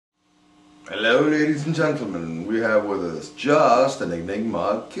Hello ladies and gentlemen, we have with us just an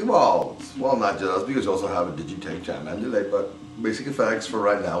Enigma QBalls. Well, not just, because we also have a digitech JamMan delay, but basic effects for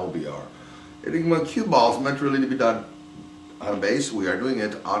right now will be our Enigma QBalls, meant really to be done on bass. We are doing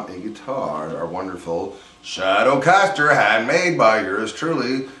it on a guitar, our wonderful Shadowcaster, handmade by yours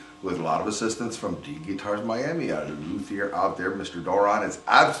truly, with a lot of assistance from D Guitars Miami, our luthier out there, Mr. Doron. It's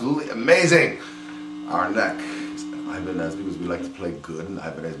absolutely amazing. Our neck is Ibanez, because we like to play good, and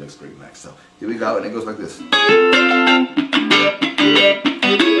Ibanez makes great necks. So here we go, and it goes like this.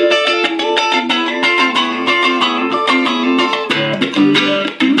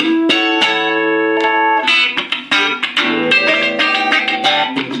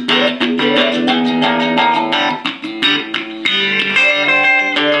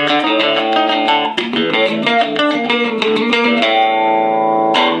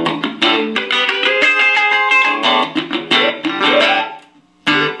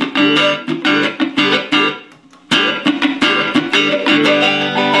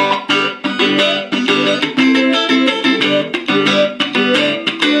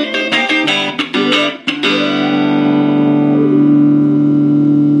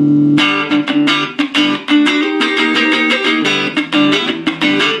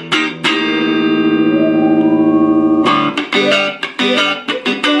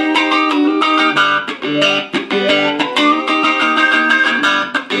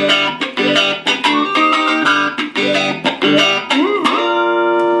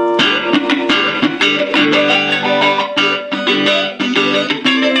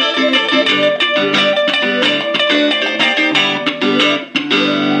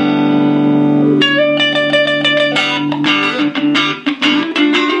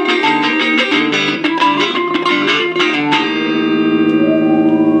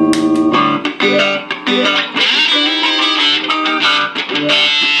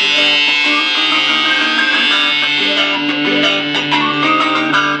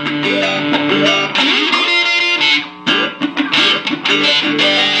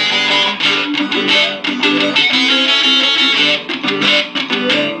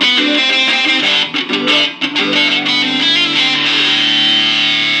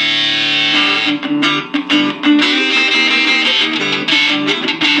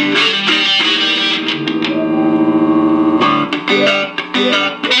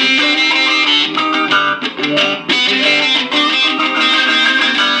 Yeah.